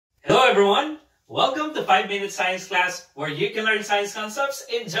everyone! Welcome to 5-Minute Science class where you can learn science concepts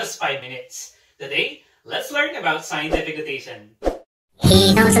in just 5 minutes. Today, let's learn about scientific notation.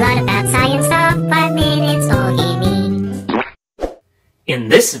 He knows a lot about science stuff, 5 minutes all he needs. In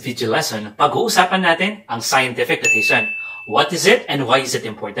this video lesson, pag-uusapan natin ang scientific notation. What is it and why is it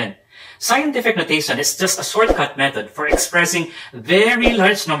important? Scientific notation is just a shortcut method for expressing very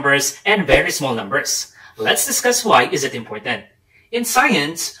large numbers and very small numbers. Let's discuss why is it important. In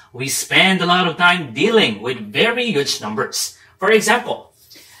science, we spend a lot of time dealing with very huge numbers. For example,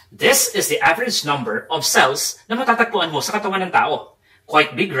 this is the average number of cells na matatagpuan mo sa katawan ng tao.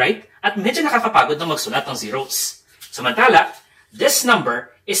 Quite big, right? At medyo nakakapagod na magsulat ng zeros. Samantala, this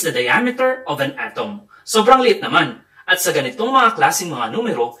number is the diameter of an atom. Sobrang liit naman. At sa ganitong mga klaseng mga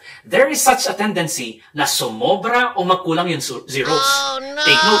numero, there is such a tendency na sumobra o magkulang yung zeros. Oh, no!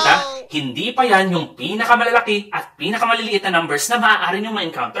 Take note ha, hindi pa yan yung pinakamalalaki at pinakamaliliit na numbers na maaari nyo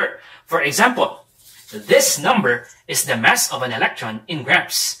ma-encounter. For example, this number is the mass of an electron in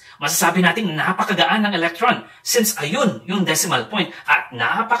grams. Masasabi natin napakagaan ng electron since ayun yung decimal point at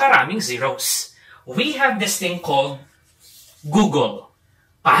napakaraming zeros. We have this thing called Google.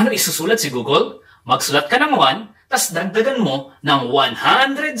 Paano isusulat si Google? Magsulat ka ng 1, tas dagdagan mo ng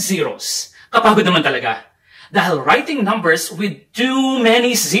 100 zeros. Kapagod naman talaga. Dahil writing numbers with too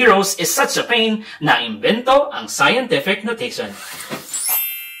many zeros is such a pain na imbento ang scientific notation.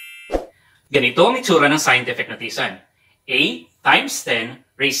 Ganito ang itsura ng scientific notation. A times 10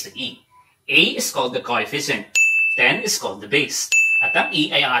 raised to E. A is called the coefficient. 10 is called the base. At ang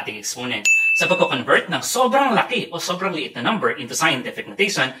E ay ang ating exponent. Sa pagko-convert ng sobrang laki o sobrang liit na number into scientific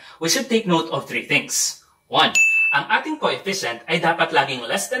notation, we should take note of 3 things. 1. Ang ating coefficient ay dapat laging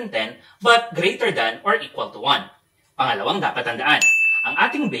less than 10 but greater than or equal to 1. Pangalawang dapat tandaan, ang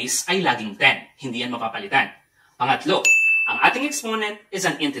ating base ay laging 10, hindi yan mapapalitan. Pangatlo, ang ating exponent is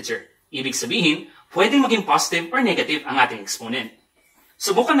an integer. Ibig sabihin, pwedeng maging positive or negative ang ating exponent.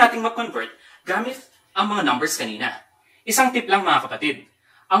 Subukan nating mag-convert gamit ang mga numbers kanina. Isang tip lang mga kapatid,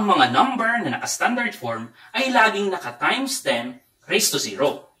 ang mga number na naka-standard form ay laging naka-times 10 raised to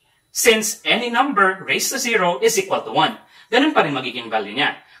 0. Since any number raised to 0 is equal to 1, ganun pa rin magiging value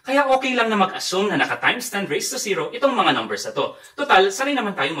niya. Kaya okay lang na mag-assume na naka-times 10 raised to 0 itong mga numbers na to. Total, sanay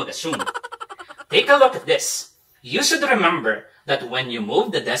naman tayo mag-assume. Take a look at this. You should remember that when you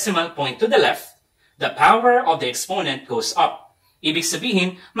move the decimal point to the left, the power of the exponent goes up. Ibig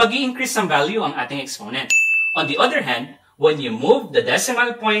sabihin, mag-i-increase ang value ang ating exponent. On the other hand, when you move the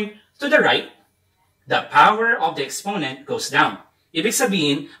decimal point to the right, the power of the exponent goes down. Ibig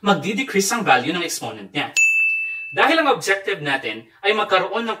sabihin, magdi-decrease ang value ng exponent niya. Dahil ang objective natin ay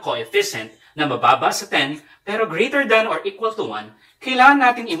magkaroon ng coefficient na mababa sa 10 pero greater than or equal to 1, kailangan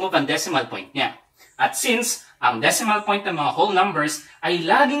natin i-move ang decimal point niya. At since ang decimal point ng mga whole numbers ay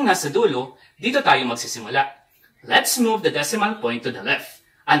laging nasa dulo, dito tayo magsisimula. Let's move the decimal point to the left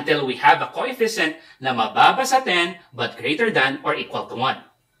until we have a coefficient na mababa sa 10 but greater than or equal to 1.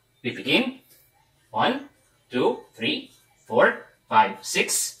 We begin. 1, 2, 3, 4, 5,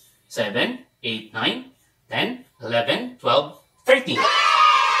 6, 7, 8, 9, 10, 11, 12, 13.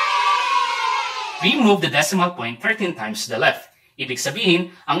 We move the decimal point 13 times to the left. Ibig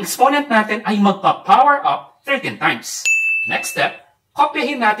sabihin, ang exponent natin ay magpa-power up 13 times. Next step,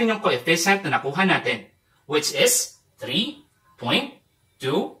 kopyahin natin yung coefficient na nakuha natin, which is 3.27.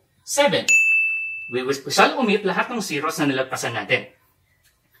 We shall omit lahat ng zeros na nilagpasan natin.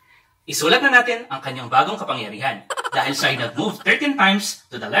 Isulat na natin ang kanyang bagong kapangyarihan. Dahil siya ay nag-move 13 times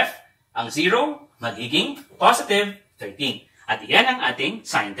to the left, ang 0 magiging positive 13. At iyan ang ating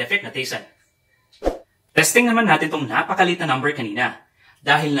scientific notation. Testing naman natin itong napakalit na number kanina.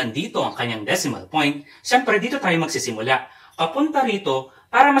 Dahil nandito ang kanyang decimal point, syempre dito tayo magsisimula. Papunta rito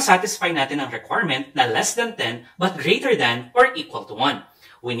para masatisfy natin ang requirement na less than 10 but greater than or equal to 1.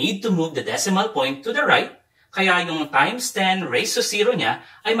 We need to move the decimal point to the right. Kaya yung times 10 raised to 0 niya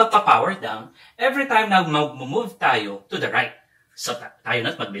ay magpa-power down every time na mag-move tayo to the right. So tayo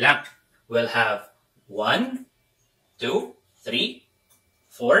na't magbilang. We'll have 1, 2, 3,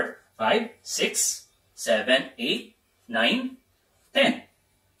 4, 5, 6, 7, 8, 9, 10.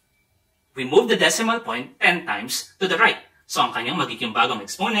 We move the decimal point 10 times to the right. So ang kanyang magiging bagong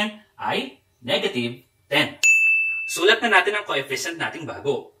exponent ay negative 10. Sulat na natin ang coefficient nating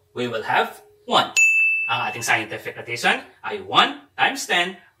bago. We will have 1. Ang ating scientific notation ay 1 times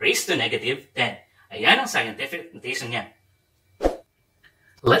 10 raised to negative 10. Ayan ang scientific notation niya.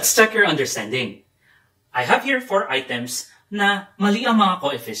 Let's check your understanding. I have here 4 items na mali ang mga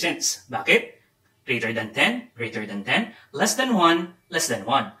coefficients. Bakit? Greater than 10, greater than 10, less than 1, less than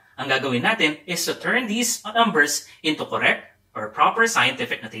 1. Ang gagawin natin is to turn these numbers into correct or proper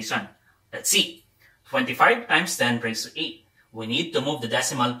scientific notation. Let's see. 25 times 10 raised to 8. We need to move the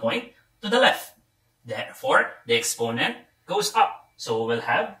decimal point to the left. Therefore, the exponent goes up. So we will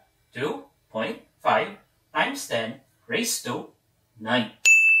have 2.5 times 10 raised to 9.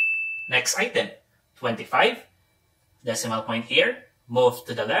 Next item, 25. Decimal point here, move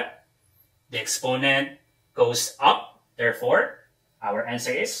to the left. The exponent goes up. Therefore, our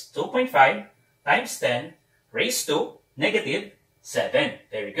answer is 2.5 times 10 raised to negative 7.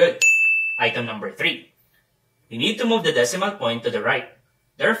 Very good. Item number 3. We need to move the decimal point to the right.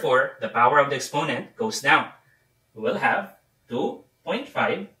 Therefore, the power of the exponent goes down. We will have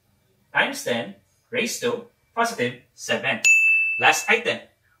 2.5 times 10 raised to positive 7. Last item.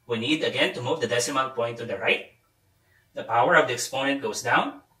 We need again to move the decimal point to the right. The power of the exponent goes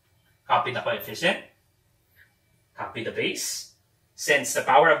down. Copy the coefficient. Copy the base. Since the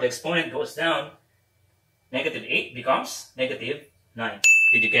power of the exponent goes down, negative 8 becomes negative 9.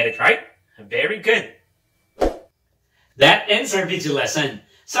 Did you get it right? Very good. That ends our video lesson.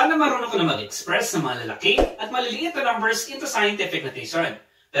 Sana marunong ka na mag-express ng malalaki at maliliit na numbers into scientific notation.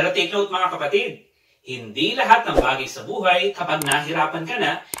 Pero take note mga kapatid, hindi lahat ng bagay sa buhay kapag nahirapan ka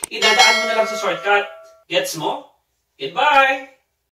na, idadaan mo na lang sa shortcut. Gets mo? Goodbye!